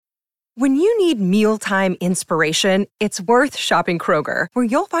When you need mealtime inspiration, it's worth shopping Kroger, where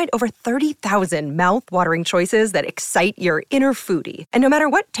you'll find over 30,000 mouth-watering choices that excite your inner foodie. And no matter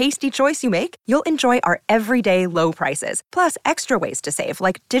what tasty choice you make, you'll enjoy our everyday low prices, plus extra ways to save,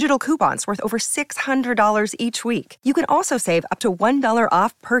 like digital coupons worth over $600 each week. You can also save up to $1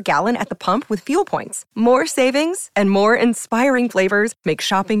 off per gallon at the pump with fuel points. More savings and more inspiring flavors make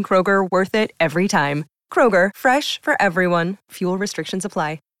shopping Kroger worth it every time. Kroger, fresh for everyone. Fuel restrictions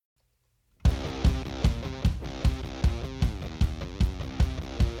apply.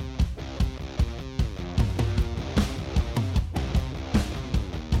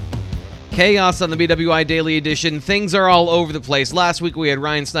 Chaos on the BWI Daily Edition. Things are all over the place. Last week we had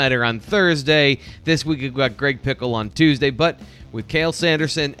Ryan Snyder on Thursday. This week we've got Greg Pickel on Tuesday. But with Cael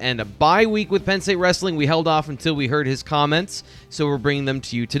Sanderson and a bye week with Penn State Wrestling, we held off until we heard his comments. So we're bringing them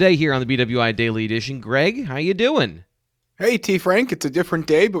to you today here on the BWI Daily Edition. Greg, how you doing? Hey, T. Frank, it's a different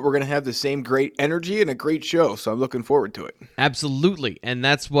day, but we're going to have the same great energy and a great show, so I'm looking forward to it. Absolutely, and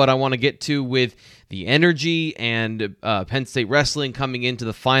that's what I want to get to with the energy and Penn State Wrestling coming into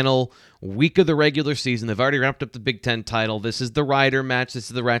the final week of the regular season. They've already wrapped up the Big Ten title. This is the Ryder match.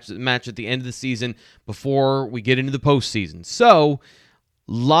 This is the match at the end of the season before we get into the postseason. So,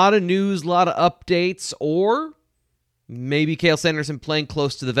 a lot of news, a lot of updates, or maybe Cael Sanderson playing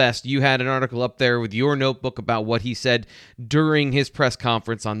close to the vest. You had an article up there with your notebook about what he said during his press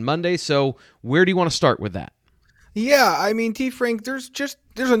conference on Monday. So where do you want to start with that? Yeah, I mean, T. Frank, there's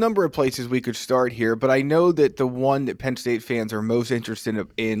a number of places we could start here, but I know that the one that Penn State fans are most interested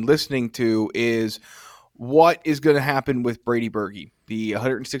in listening to is what is going to happen with Brady Berge, the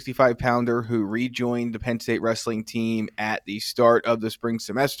 165-pounder who rejoined the Penn State wrestling team at the start of the spring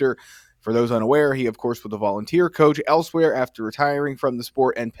semester. For those unaware, he, of course, was a volunteer coach elsewhere after retiring from the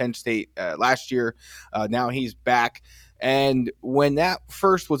sport and Penn State last year. Now he's back. And when that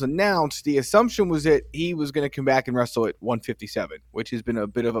first was announced, the assumption was that he was going to come back and wrestle at 157, which has been a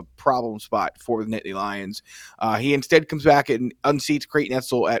bit of a problem spot for the Nittany Lions. He instead comes back and unseats Creighton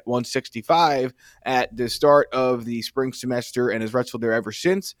Etzel at 165 at the start of the spring semester and has wrestled there ever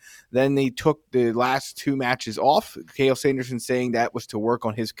since. Then they took the last two matches off. Cael Sanderson saying that was to work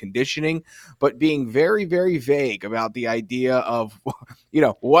on his conditioning, but being very, very vague about the idea of,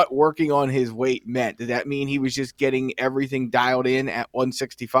 what working on his weight meant. Did that mean he was just getting everything dialed in at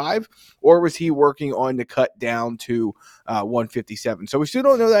 165, or was he working on the cut down to 157? So we still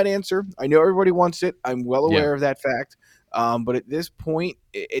don't know that answer. I know everybody wants it. I'm well aware of that fact. But at this point,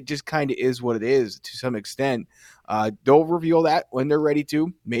 it just kind of is what it is to some extent. They'll reveal that when they're ready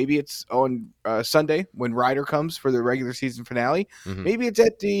to. Maybe it's on Sunday when Ryder comes for the regular season finale. Mm-hmm. Maybe it's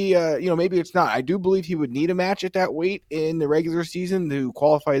at the, maybe it's not. I do believe he would need a match at that weight in the regular season to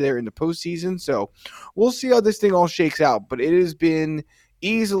qualify there in the postseason. So we'll see how this thing all shakes out. But it has been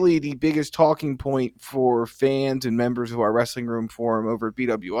easily the biggest talking point for fans and members of our Wrestling Room Forum over at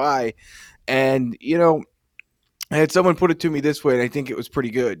BWI. And, I had someone put it to me this way, and I think it was pretty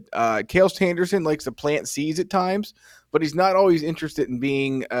good. Cael Sanderson likes to plant seeds at times, but he's not always interested in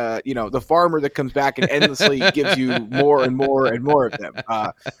being, the farmer that comes back and endlessly gives you more and more and more of them.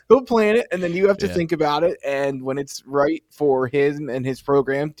 He'll plant it, and then you have to think about it, and when it's right for him and his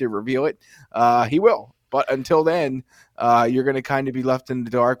program to reveal it, he will. But until then, you're going to kind of be left in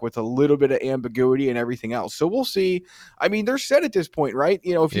the dark with a little bit of ambiguity and everything else. So we'll see. I mean, they're set at this point, right?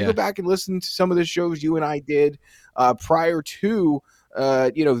 If you go back and listen to some of the shows you and I did prior to,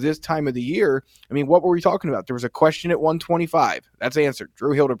 this time of the year, I mean, what were we talking about? There was a question at 125. That's answered.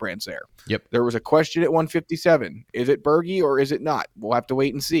 Drew Hildebrand's there. Yep. There was a question at 157. Is it Berge or is it not? We'll have to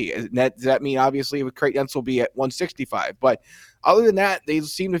wait and see. Does that mean, obviously, with Creighton will be at 165? But other than that, they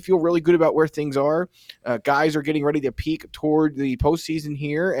seem to feel really good about where things are. Guys are getting ready to peak toward the postseason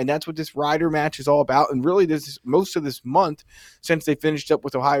here, and that's what this Ryder match is all about. And really, most of this month, since they finished up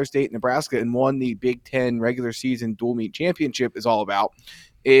with Ohio State and Nebraska and won the Big Ten regular season dual meet championship, is all about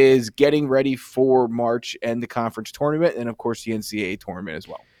is getting ready for March and the conference tournament, and of course the NCAA tournament as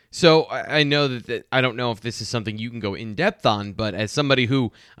well. So I know that I don't know if this is something you can go in depth on, but as somebody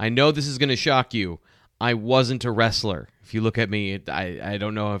who, I know this is going to shock you, I wasn't a wrestler. If you look at me, I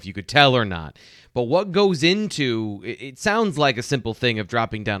don't know if you could tell or not. But what goes into, it sounds like a simple thing of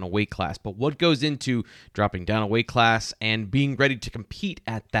dropping down a weight class, but what goes into dropping down a weight class and being ready to compete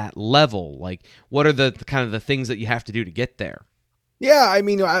at that level? Like, what are the kind of the things that you have to do to get there? Yeah, I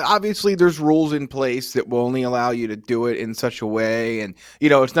mean, obviously there's rules in place that will only allow you to do it in such a way. And,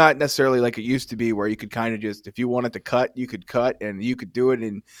 it's not necessarily like it used to be where you could kind of just, if you wanted to cut, you could cut and you could do it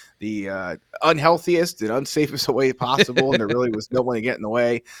in the unhealthiest and unsafest way possible. And there really was no one to get in the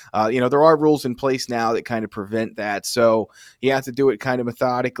way. There are rules in place now that kind of prevent that. So you have to do it kind of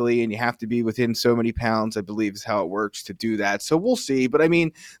methodically and you have to be within so many pounds, I believe is how it works to do that. So we'll see. But I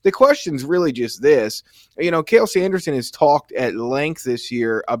mean, the question's really just this. Cael Sanderson has talked at length this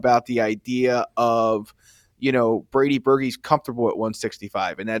year about the idea of, Brady Berge's comfortable at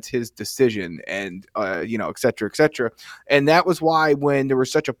 165 and that's his decision and, et cetera, et cetera. And that was why when there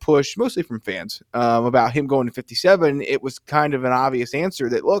was such a push, mostly from fans, about him going to 57, it was kind of an obvious answer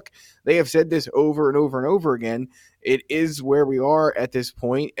that, look, they have said this over and over and over again. It is where we are at this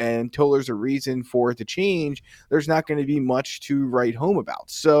point, and until there's a reason for it to change, there's not going to be much to write home about.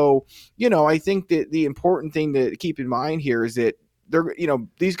 So, I think that the important thing to keep in mind here is that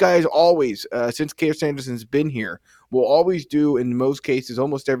these guys always, since Cael Sanderson's been here, will always do in most cases,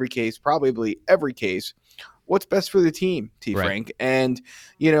 almost every case, probably every case, what's best for the team, Frank. And,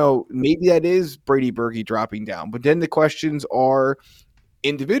 maybe that is Brady Berge dropping down. But then the questions are,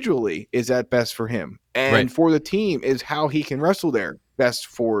 individually, is that best for him? And for the team, is how he can wrestle there best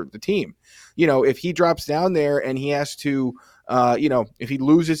for the team? If he drops down there and he has to, if he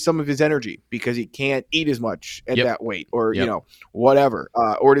loses some of his energy because he can't eat as much at that weight or, whatever,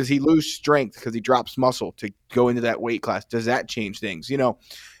 or does he lose strength because he drops muscle to go into that weight class? Does that change things?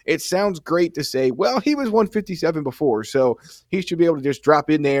 It sounds great to say, well, he was 157 before, so he should be able to just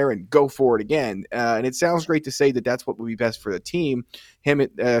drop in there and go for it again. And it sounds great to say that that's what would be best for the team, him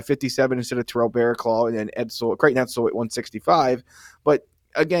at 57 instead of Terrell Barraclaw and then Creighton Edsel at 165. But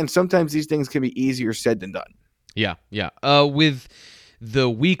again, sometimes these things can be easier said than done. Yeah. With the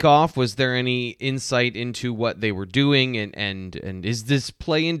week off, was there any insight into what they were doing, and is this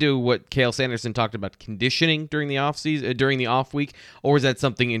play into what Cael Sanderson talked about conditioning during the off season, during the off week, or is that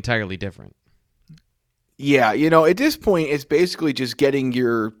something entirely different? Yeah, at this point, it's basically just getting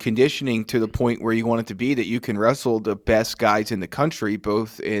your conditioning to the point where you want it to be, that you can wrestle the best guys in the country,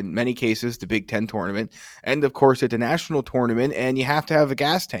 both in many cases, the Big Ten tournament, and of course at the national tournament. And you have to have a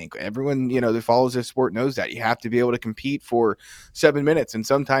gas tank. Everyone, that follows this sport knows that. You have to be able to compete for 7 minutes and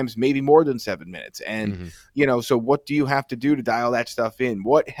sometimes maybe more than 7 minutes. And, so what do you have to do to dial that stuff in?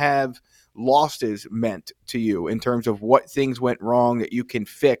 What have losses meant to you in terms of what things went wrong that you can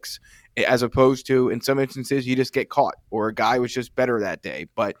fix, as opposed to in some instances you just get caught or a guy was just better that day,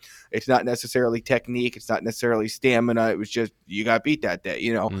 but it's not necessarily technique, it's not necessarily stamina, it was just you got beat that day,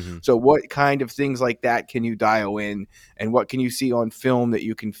 So what kind of things like that can you dial in, and what can you see on film that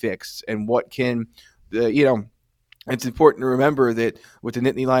you can fix, and what can it's important to remember that with the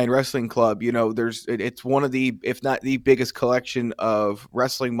Nittany Lion Wrestling Club, it's one of the, if not the biggest collection of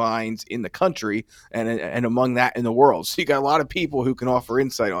wrestling minds in the country, and among that in the world. So you got a lot of people who can offer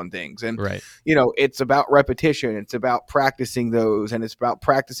insight on things, and it's about repetition, it's about practicing those, and it's about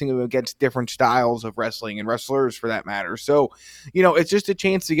practicing them against different styles of wrestling and wrestlers for that matter. So, it's just a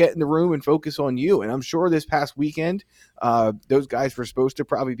chance to get in the room and focus on you. And I'm sure this past weekend, those guys were supposed to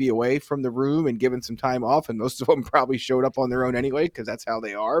probably be away from the room and given some time off, and most of them probably showed up on their own anyway, because that's how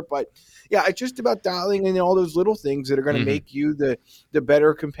they are. But yeah, it's just about dialing in all those little things that are going to make you the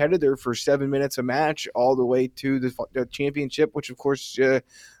better competitor for 7 minutes a match, all the way to the championship, which of course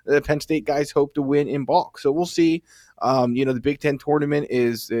the Penn State guys hope to win in bulk. So we'll see. The Big Ten tournament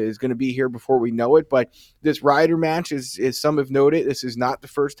is going to be here before we know it. But this Rider match, is some have noted, this is not the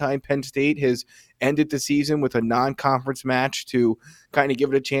first time Penn State has ended the season with a non-conference match to kind of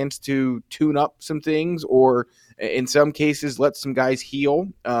give it a chance to tune up some things, or in some cases let some guys heal,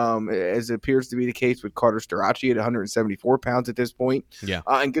 as it appears to be the case with Carter Starachi at 174 pounds at this point,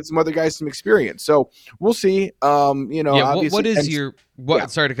 and get some other guys some experience. So we'll see. What is your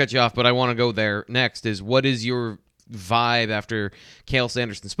Sorry to cut you off, but I want to go there next. Is what is your vibe after Cael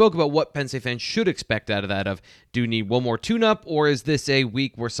Sanderson spoke about what Penn State fans should expect out of that? Of, do you need one more tune-up, or is this a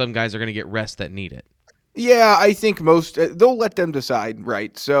week where some guys are going to get rest that need it? Yeah, I think most they'll let them decide,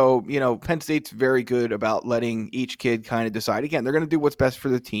 right? So, Penn State's very good about letting each kid kind of decide. Again, they're going to do what's best for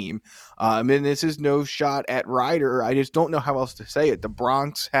the team. And this is no shot at Rider. I just don't know how else to say it. The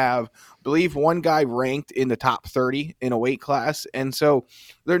Bronx have, I believe, one guy ranked in the top 30 in a weight class. And so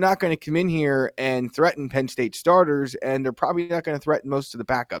they're not going to come in here and threaten Penn State starters, and they're probably not going to threaten most of the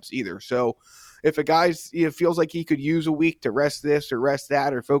backups either. So if a guy feels like he could use a week to rest this or rest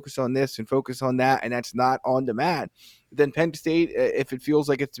that, or focus on this and focus on that, and that's not on demand, then Penn State, if it feels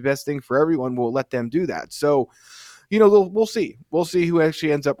like it's the best thing for everyone, will let them do that. So, we'll see. We'll see who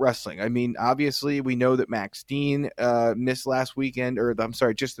actually ends up wrestling. I mean, obviously, we know that Max Dean missed last weekend,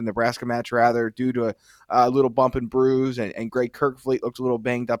 just the Nebraska match, rather, due to a little bump and bruise. And Greg Kirkfleet looked a little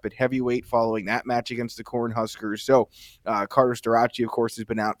banged up at heavyweight following that match against the Cornhuskers. So Carter Starachi, of course, has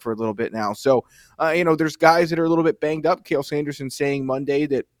been out for a little bit now. So, there's guys that are a little bit banged up. Cale Sanderson saying Monday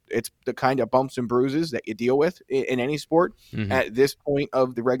that it's the kind of bumps and bruises that you deal with in any sport at this point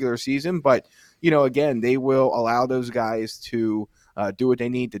of the regular season. But, again, they will allow those guys to do what they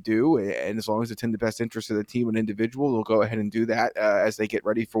need to do. And as long as it's in the best interest of the team and individual, they'll go ahead and do that as they get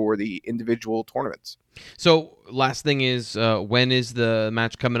ready for the individual tournaments. So last thing is, when is the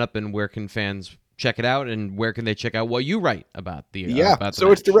match coming up and where can fans check it out, and where can they check out what you write about the about the so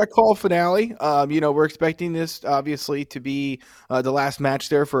match? It's the Rec Hall finale. We're expecting this obviously to be the last match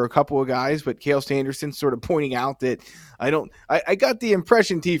there for a couple of guys, but Cale Sanderson sort of pointing out that I got the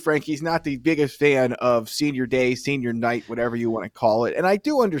impression, T. Frank, he's not the biggest fan of senior day, senior night, whatever you want to call it, and I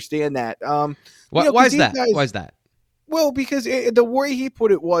do understand that. Why is that? Why is that? Well, because the way he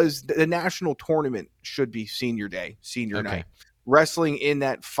put it was the national tournament should be senior day, senior night, wrestling in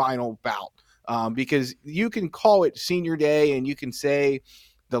that final bout. Because you can call it senior day and you can say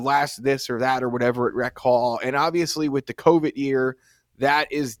the last this or that or whatever at Rec Hall. And obviously with the COVID year, that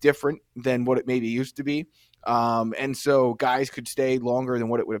is different than what it maybe used to be. And so guys could stay longer than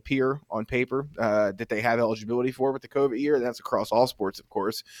what it would appear on paper that they have eligibility for with the COVID year. That's across all sports, of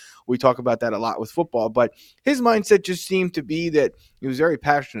course. We talk about that a lot with football. But his mindset just seemed to be that he was very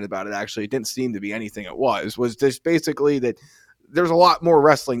passionate about it, actually. It didn't seem to be anything it was just basically that there's a lot more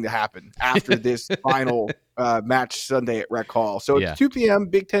wrestling to happen after this final match Sunday at Rec Hall. So it's 2 p.m.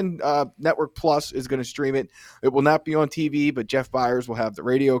 Big Ten Network Plus is going to stream it. It will not be on TV, but Jeff Byers will have the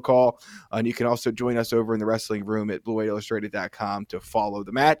radio call. And you can also join us over in the wrestling room at BlueWhiteIllustrated.com to follow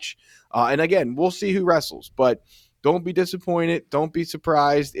the match. And again, we'll see who wrestles, but don't be disappointed. Don't be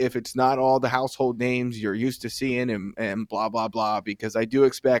surprised if it's not all the household names you're used to seeing and blah, blah, blah, because I do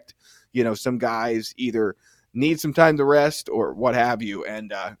expect, some guys either need some time to rest or what have you.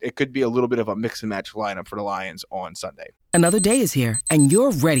 And it could be a little bit of a mix and match lineup for the Lions on Sunday. Another day is here and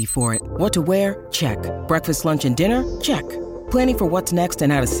you're ready for it. What to wear? Check. Breakfast, lunch, and dinner? Check. Planning for what's next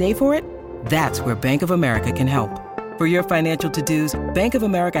and how to save for it? That's where Bank of America can help. For your financial to-dos, Bank of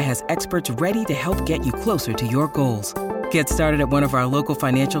America has experts ready to help get you closer to your goals. Get started at one of our local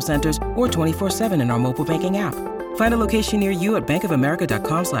financial centers or 24/7 in our mobile banking app. Find a location near you at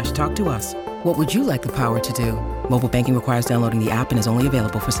bankofamerica.com/talktous. What would you like the power to do? Mobile banking requires downloading the app and is only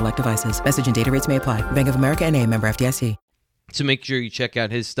available for select devices. Message and data rates may apply. Bank of America NA, member FDIC. So make sure you check out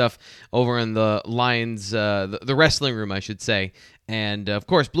his stuff over in the Lions, the wrestling room, I should say. And, of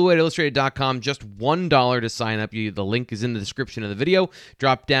course, BlueWhiteIllustrated.com, just $1 to sign up. The link is in the description of the video.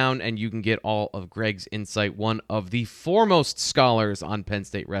 Drop down, and you can get all of Greg's insight, one of the foremost scholars on Penn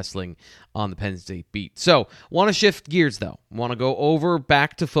State wrestling on the Penn State beat. So, want to shift gears, though. Want to go over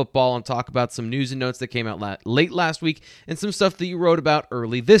back to football and talk about some news and notes that came out late last week and some stuff that you wrote about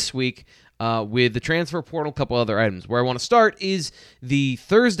early this week. With the transfer portal, a couple other items. Where I want to start is the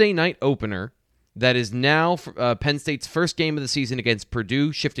Thursday night opener that is now Penn State's first game of the season against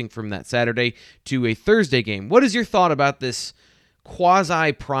Purdue, shifting from that Saturday to a Thursday game. What is your thought about this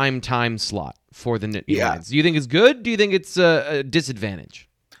quasi-prime time slot for the Nittany Lions? Do you think it's good? Do you think it's a disadvantage?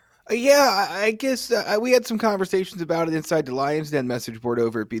 Yeah, I guess we had some conversations about it inside the Lions Den message board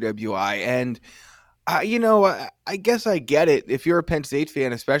over at BWI, and I guess I get it. If you're a Penn State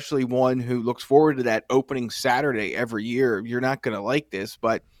fan, especially one who looks forward to that opening Saturday every year, you're not going to like this.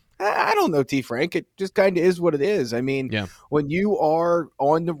 But I don't know, T. Frank. It just kind of is what it is. I mean, when you are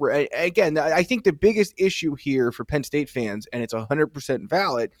on the – again, I think the biggest issue here for Penn State fans, and it's 100%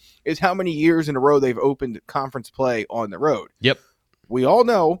 valid, is how many years in a row they've opened conference play on the road. Yep. We all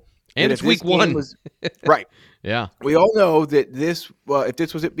know – and it's week one. Right. Yeah. We all know that if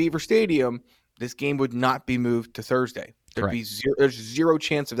this was at Beaver Stadium – this game would not be moved to Thursday. There's zero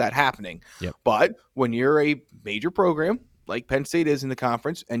chance of that happening. Yep. But when you're a major program like Penn State is in the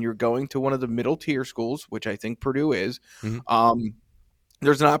conference and you're going to one of the middle tier schools, which I think Purdue is,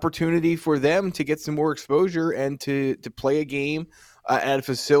 there's an opportunity for them to get some more exposure and to play a game at a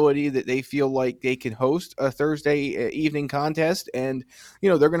facility that they feel like they can host a Thursday evening contest. And,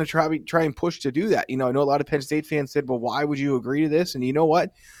 they're going to try and push to do that. I know a lot of Penn State fans said, well, why would you agree to this? And you know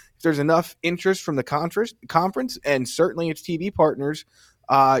what? There's enough interest from the conference and certainly its TV partners,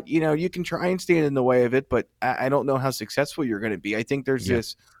 you can try and stand in the way of it, but I don't know how successful you're going to be. I think there's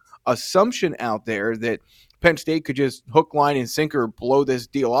this assumption out there that Penn State could just hook, line, and sinker blow this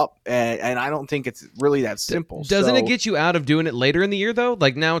deal up, and I don't think it's really that simple. Doesn't it get you out of doing it later in the year, though?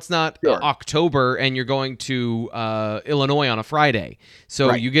 Like now it's not Sure. October and you're going to Illinois on a Friday. So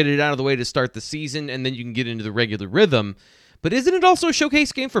Right. you get it out of the way to start the season, and then you can get into the regular rhythm. But isn't it also a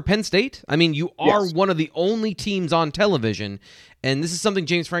showcase game for Penn State? I mean, you are Yes. one of the only teams on television, and this is something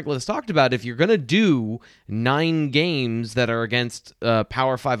James Franklin has talked about. If you're going to do 9 games that are against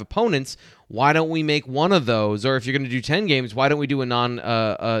Power 5 opponents, why don't we make one of those? Or if you're going to do 10 games, why don't we do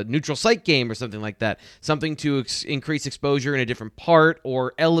a neutral site game or something like that? Something to increase exposure in a different part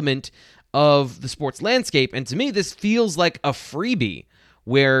or element of the sports landscape. And to me, this feels like a freebie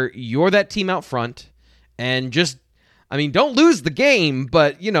where you're that team out front and just, I mean, don't lose the game,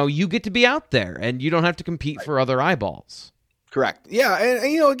 but, you get to be out there and you don't have to compete for other eyeballs. Correct. Yeah,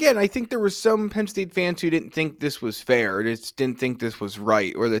 and again, I think there were some Penn State fans who didn't think this was fair, just didn't think this was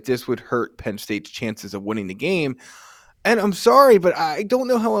right, or that this would hurt Penn State's chances of winning the game. And I'm sorry, but I don't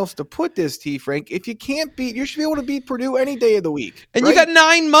know how else to put this, T. Frank. If you can't beat, you should be able to beat Purdue any day of the week. And right? you got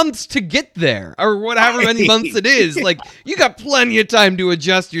 9 months to get there, or whatever many months it is. Like, you got plenty of time to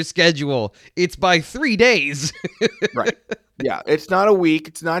adjust your schedule. It's by 3 days. Right. Yeah, it's not a week.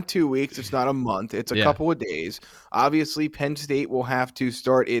 It's not 2 weeks. It's not a month. It's a couple of days. Obviously, Penn State will have to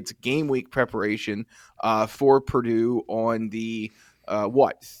start its game week preparation for Purdue on the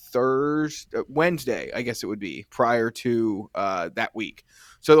Wednesday, I guess it would be, prior to that week.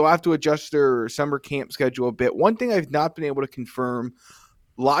 So they'll have to adjust their summer camp schedule a bit. One thing I've not been able to confirm,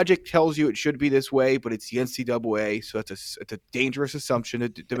 logic tells you it should be this way, but it's the NCAA, so it's a dangerous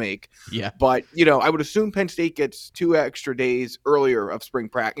assumption to make. Yeah. But, I would assume Penn State gets 2 extra days earlier of spring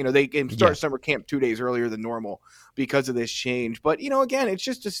practice. They can start summer camp 2 days earlier than normal because of this change. But, again, it's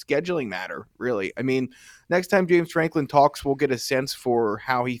just a scheduling matter, really. I mean, next time James Franklin talks, we'll get a sense for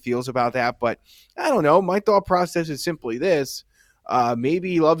how he feels about that. But I don't know. My thought process is simply this.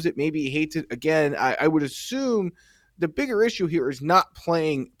 Maybe he loves it. Maybe he hates it. Again, I would assume the bigger issue here is not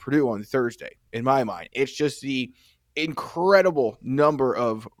playing Purdue on Thursday, in my mind. It's just the incredible number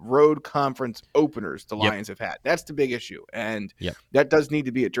of road conference openers the Lions have had. That's the big issue, and that does need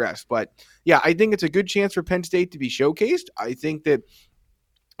to be addressed. But, yeah, I think it's a good chance for Penn State to be showcased. I think that,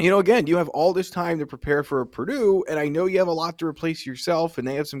 again, you have all this time to prepare for Purdue, and I know you have a lot to replace yourself, and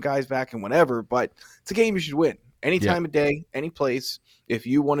they have some guys back and whatever, but it's a game you should win. Any time of day, any place, if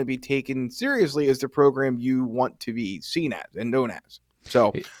you want to be taken seriously as the program you want to be seen as and known as.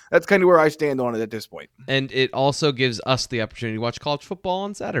 So that's kind of where I stand on it at this point. And it also gives us the opportunity to watch college football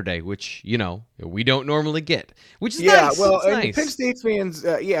on Saturday, which, we don't normally get, which is nice. Well, it's and nice. Penn State fans,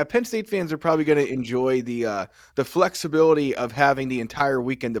 Penn State fans are probably going to enjoy the flexibility of having the entire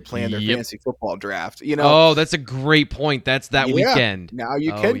weekend to plan their fantasy football draft. Oh, that's a great point. That's that weekend. Now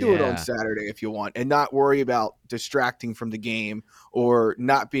you can do it on Saturday if you want, and not worry about distracting from the game or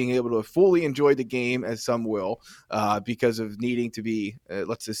not being able to fully enjoy the game, as some will, because of needing to be,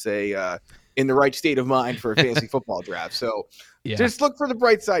 let's just say, in the right state of mind for a fantasy football draft. So just look for the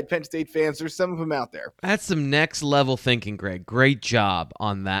bright side, Penn State fans. There's some of them out there. That's some next level thinking, Greg. Great job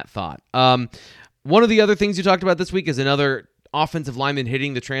on that thought. One of the other things you talked about this week is another offensive lineman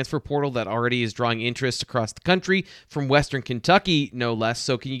hitting the transfer portal that already is drawing interest across the country from Western Kentucky, no less.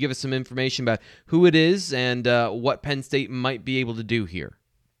 So can you give us some information about who it is and what Penn State might be able to do here?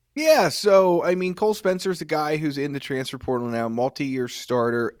 Yeah, so, Cole Spencer's the guy who's in the transfer portal now, multi-year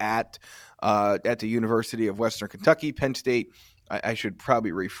starter at the University of Western Kentucky. Penn State, I should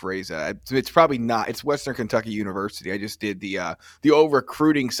probably rephrase that. It's probably not. It's Western Kentucky University. I just did the old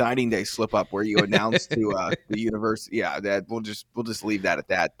recruiting signing day slip up where you announced to the university. Yeah, that we'll just leave that at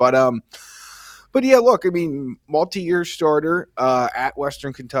that. But yeah, look, multi-year starter at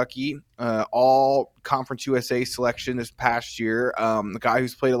Western Kentucky, all Conference USA selection this past year. The guy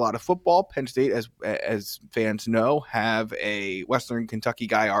who's played a lot of football. Penn State, as fans know, have a Western Kentucky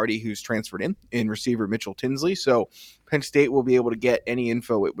guy already who's transferred in receiver Mitchell Tinsley. So Penn State will be able to get any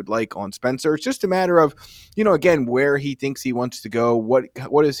info it would like on Spencer. It's just a matter of, again, where he thinks he wants to go.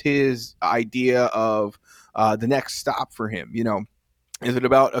 What is his idea of the next stop for him? Is it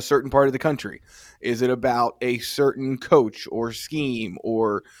about a certain part of the country? Is it about a certain coach or scheme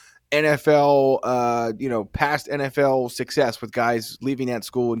or NFL, past NFL success with guys leaving that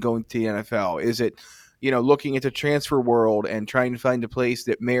school and going to the NFL? Is it, looking at the transfer world and trying to find a place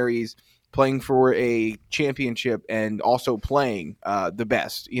that marries playing for a championship and also playing the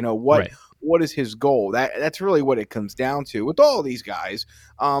best? What is his goal? That's really what it comes down to with all these guys,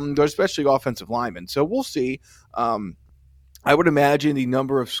 especially offensive linemen. So we'll see. I would imagine the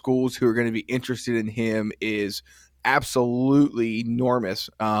number of schools who are going to be interested in him is absolutely enormous.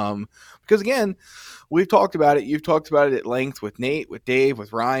 Because again, we've talked about it. You've talked about it at length with Nate, with Dave,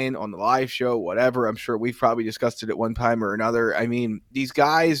 with Ryan on the live show, whatever. I'm sure we've probably discussed it at one time or another. I mean, these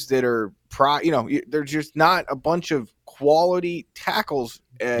guys that are they're just not a bunch of quality tackles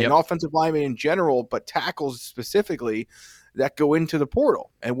and offensive linemen in general, but tackles specifically that go into the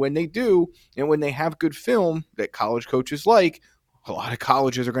portal. And when they do, and when they have good film that college coaches like, a lot of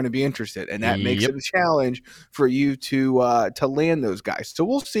colleges are going to be interested, and that makes it a challenge for you to land those guys. So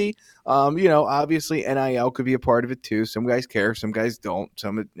we'll see. Obviously NIL could be a part of it too. Some guys care, some guys don't.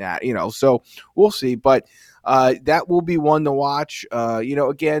 Some so we'll see. But that will be one to watch.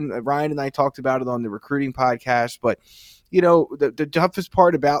 Again, Ryan and I talked about it on the recruiting podcast, but the toughest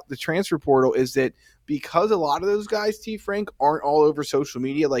part about the transfer portal is that because a lot of those guys, T. Frank, aren't all over social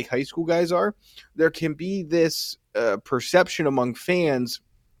media like high school guys are, there can be this perception among fans,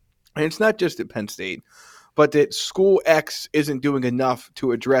 and it's not just at Penn State, but that school X isn't doing enough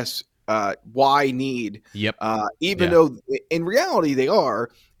to address Y need. Even though in reality they are.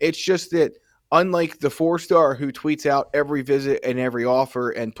 It's just that unlike the 4-star who tweets out every visit and every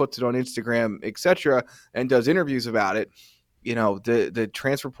offer and puts it on Instagram, etc., and does interviews about it, the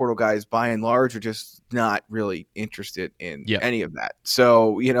transfer portal guys by and large are just not really interested in any of that.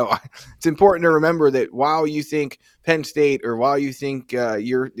 So, it's important to remember that while you think Penn State or while you think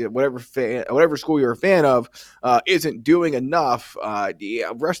whatever school you're a fan of isn't doing enough,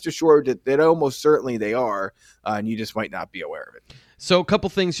 rest assured that almost certainly they are, and you just might not be aware of it. So a couple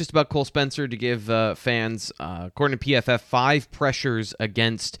things just about Cole Spencer to give fans. According to PFF, 5 pressures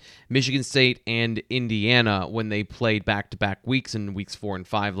against Michigan State and Indiana when they played back-to-back weeks in weeks 4 and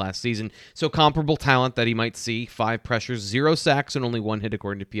 5 last season. So comparable talent that he might see. 5 pressures, 0 sacks, and only 1 hit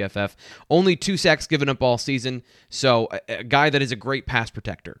according to PFF. Only 2 sacks given up all season. So a guy that is a great pass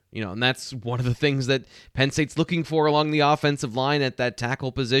protector. And that's one of the things that Penn State's looking for along the offensive line at that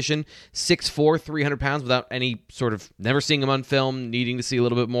tackle position. 6'4", 300 pounds without any sort of, never seeing him on film, needing to see a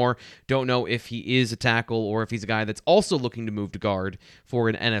little bit more. Don't know if he is a tackle or if he's a guy that's also looking to move to guard for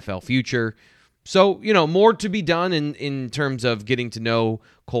an NFL future. So, more to be done in terms of getting to know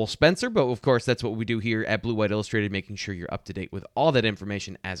Cole Spencer, but of course that's what we do here at Blue White Illustrated, making sure you're up to date with all that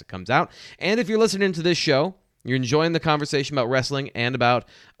information as it comes out. And if you're listening to this show, you're enjoying the conversation about wrestling and about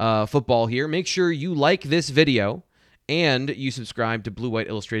football here, make sure you like this video and you subscribe to Blue White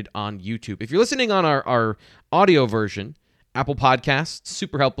Illustrated on YouTube. If you're listening on our audio version, Apple Podcasts,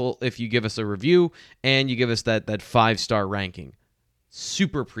 super helpful if you give us a review and you give us that 5-star ranking.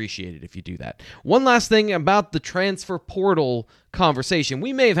 Super appreciated if you do that. One last thing about the transfer portal conversation.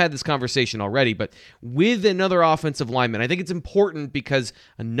 We may have had this conversation already, but with another offensive lineman, I think it's important because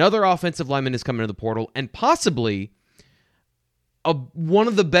another offensive lineman is coming to the portal and possibly one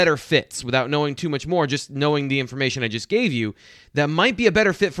of the better fits, without knowing too much more, just knowing the information I just gave you, that might be a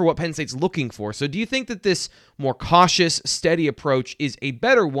better fit for what Penn State's looking for. So do you think that this more cautious, steady approach is a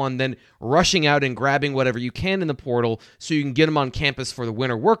better one than rushing out and grabbing whatever you can in the portal so you can get them on campus for the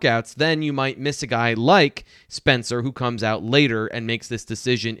winter workouts? Then you might miss a guy like Spencer who comes out later and makes this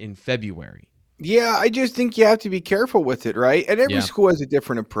decision in February. Yeah, I just think you have to be careful with it, right? And every school has a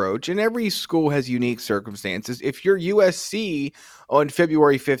different approach, and every school has unique circumstances. If you're USC on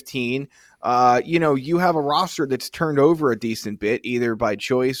February 15, you have a roster that's turned over a decent bit, either by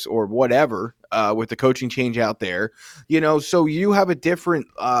choice or whatever, with the coaching change out there. So you have a different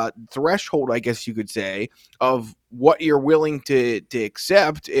threshold, I guess you could say, of what you're willing to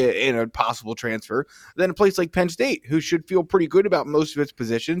accept in a possible transfer than a place like Penn State, who should feel pretty good about most of its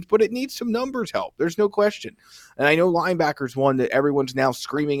positions, but it needs some numbers help. There's no question. And I know linebacker's one that everyone's now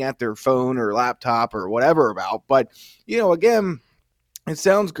screaming at their phone or laptop or whatever about. But, again, it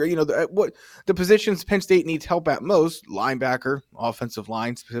sounds great. What the positions Penn State needs help at most: linebacker, offensive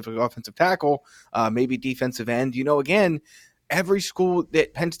line, specifically offensive tackle, maybe defensive end. Again, every school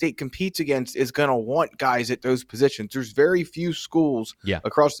that Penn State competes against is going to want guys at those positions. There's very few schools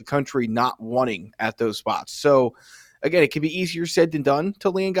across the country not wanting at those spots. So, again, it can be easier said than done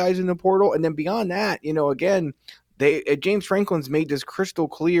to land guys in the portal. And then beyond that, again, James Franklin's made this crystal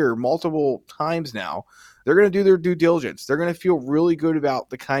clear multiple times now. They're going to do their due diligence. They're going to feel really good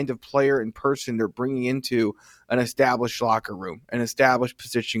about the kind of player and person they're bringing into an established locker room, an established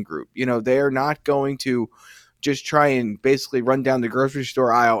position group. They are not going to just try and basically run down the grocery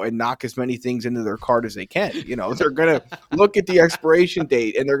store aisle and knock as many things into their cart as they can. They're going to look at the expiration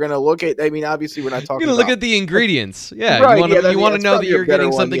date, and they're going to look at, obviously we're not talking about. Look at the ingredients. Yeah. Right, you want to know that you're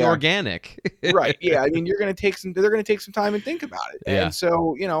getting something organic. Right. Yeah. they're going to take some time and think about it. Yeah. And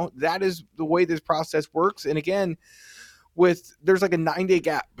so, that is the way this process works. And again, there's like a 9-day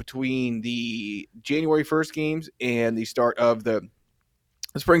gap between the January 1st games and the start of the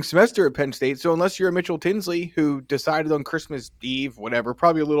spring semester at Penn State. So unless you're a Mitchell Tinsley who decided on Christmas Eve, whatever,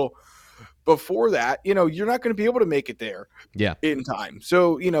 probably a little before that, you're not going to be able to make it there in time.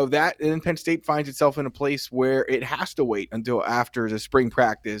 So, that, and then Penn State finds itself in a place where it has to wait until after the spring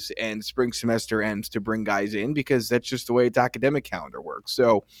practice and spring semester ends to bring guys in, because that's just the way its academic calendar works.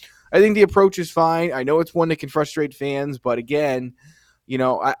 So I think the approach is fine. I know it's one that can frustrate fans, but again,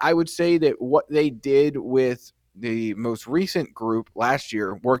 I would say that what they did with the most recent group last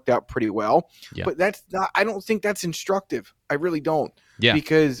year worked out pretty well, but I don't think that's instructive. I really don't,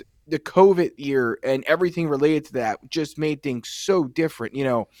 because the COVID year and everything related to that just made things so different.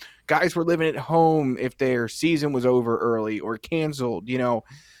 Guys were living at home if their season was over early or canceled. It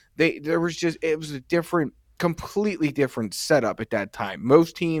was a completely different setup at that time.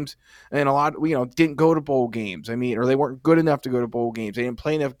 Most teams and a lot, didn't go to bowl games. Or they weren't good enough to go to bowl games. They didn't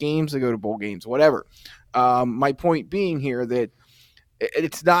play enough games to go to bowl games, whatever. My point being here that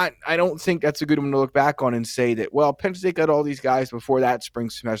it's not, I don't think that's a good one to look back on and say that, well, Penn State got all these guys before that spring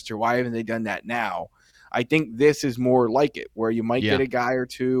semester. Why haven't they done that now? I think this is more like it, where you might get a guy or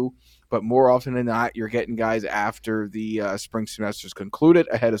two, but more often than not, you're getting guys after the spring semester's concluded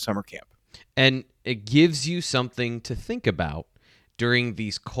ahead of summer camp. And it gives you something to think about during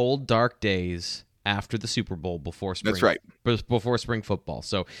these cold, dark days after the Super Bowl before spring. That's right. Before spring football.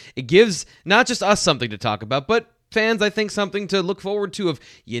 So it gives not just us something to talk about, but fans, I think, something to look forward to. Of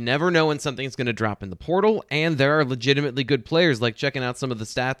you never know when something's going to drop in the portal, and there are legitimately good players. Like checking out some of the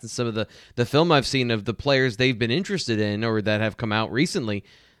stats and some of the film I've seen of the players they've been interested in or that have come out recently.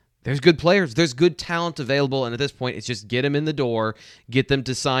 There's good players. There's good talent available, and at this point, it's just get them in the door, get them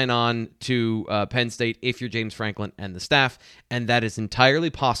to sign on to Penn State if you're James Franklin and the staff, and that is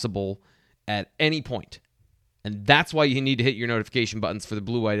entirely possible at any point. And that's why you need to hit your notification buttons for the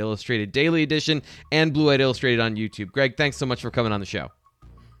Blue White Illustrated Daily Edition and Blue White Illustrated on YouTube. Greg, thanks so much for coming on the show.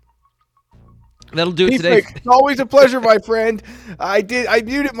 That'll do it today. It's always a pleasure, my friend. I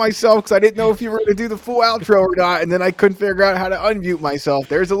muted myself because I didn't know if you were going to do the full outro or not, and then I couldn't figure out how to unmute myself.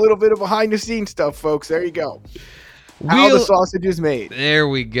 There's a little bit of behind-the-scenes stuff, folks. There you go. How the sausage is made. There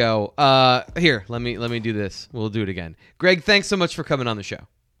we go. Here, let me do this. We'll do it again. Greg, thanks so much for coming on the show.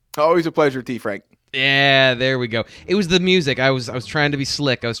 Always a pleasure, T. Frank. Yeah, there we go. It was the music. I was trying to be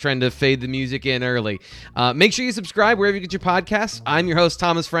slick. I was trying to fade the music in early. Make sure you subscribe wherever you get your podcasts. I'm your host,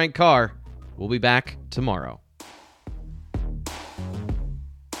 Thomas Frank Carr. We'll be back tomorrow.